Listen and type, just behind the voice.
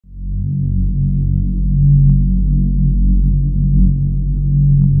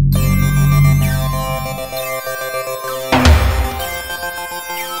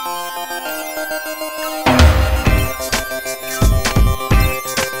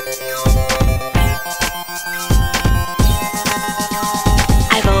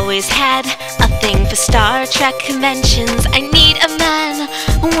Star Trek conventions, I need a man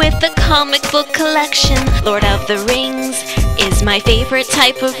with a comic book collection. Lord of the Rings is my favorite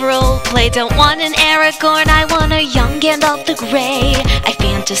type of role play. Don't want an Aragorn, I want a young Gandalf the Gray. I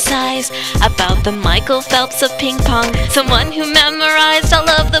fantasize about the Michael Phelps of ping pong, someone who memorized all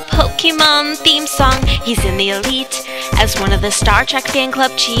of the Pokemon theme song. He's in the elite as one of the Star Trek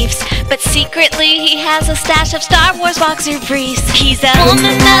Fanclub chiefs, but secretly he has a stash of Star Wars boxer briefs. He's a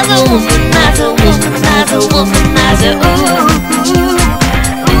womanizer, womanizer, womanizer, womanizer, ooh, ooh.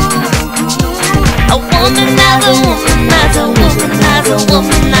 A womanizer, womanizer, womanizer,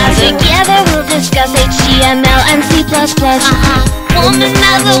 womanizer. Together we'll discuss HTML and C++.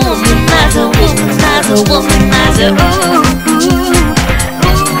 Womanizer, womanizer, womanizer, womanizer, ooh, ooh.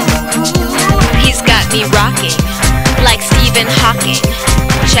 He's got me rocking like Stephen Hawking.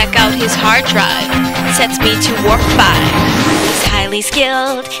 Check out his hard drive, sets me to warp 5. He's highly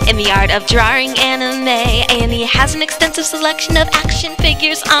skilled in the art of drawing anime, and he has an extensive selection of action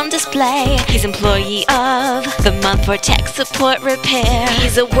figures on display. He's employee of the month for tech support repair.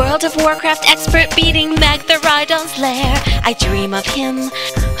 He's a World of Warcraft expert beating Meg the Rhydon's lair. I dream of him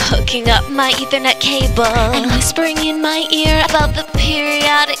hooking up my Ethernet cable and whispering in my ear about the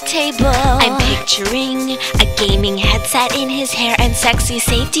periodic table. I'm picturing a gaming headset in his hair and sexy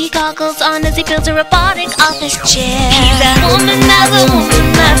safety goggles on as he builds a robotic office chair. He's a womanizer,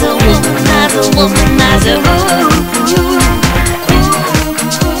 womanizer, womanizer, womanizer, ooh, ooh.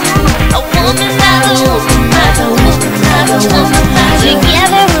 A womanizer, womanizer, womanizer, womanizer.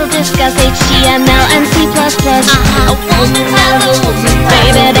 Together we'll discuss HTML and C++. A womanizer, womanizer,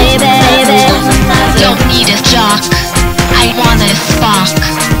 baby, baby, baby. Don't need a jock, I want a Spock.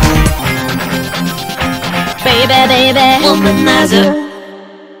 Baby, baby, womanizer.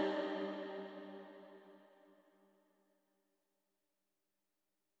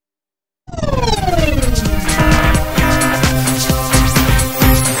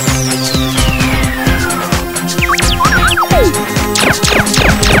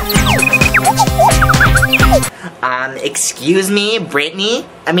 Excuse me, Britney?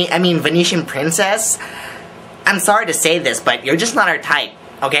 I mean, Venetian Princess? I'm sorry to say this, but you're just not our type,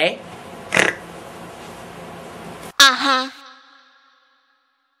 okay? Uh-huh.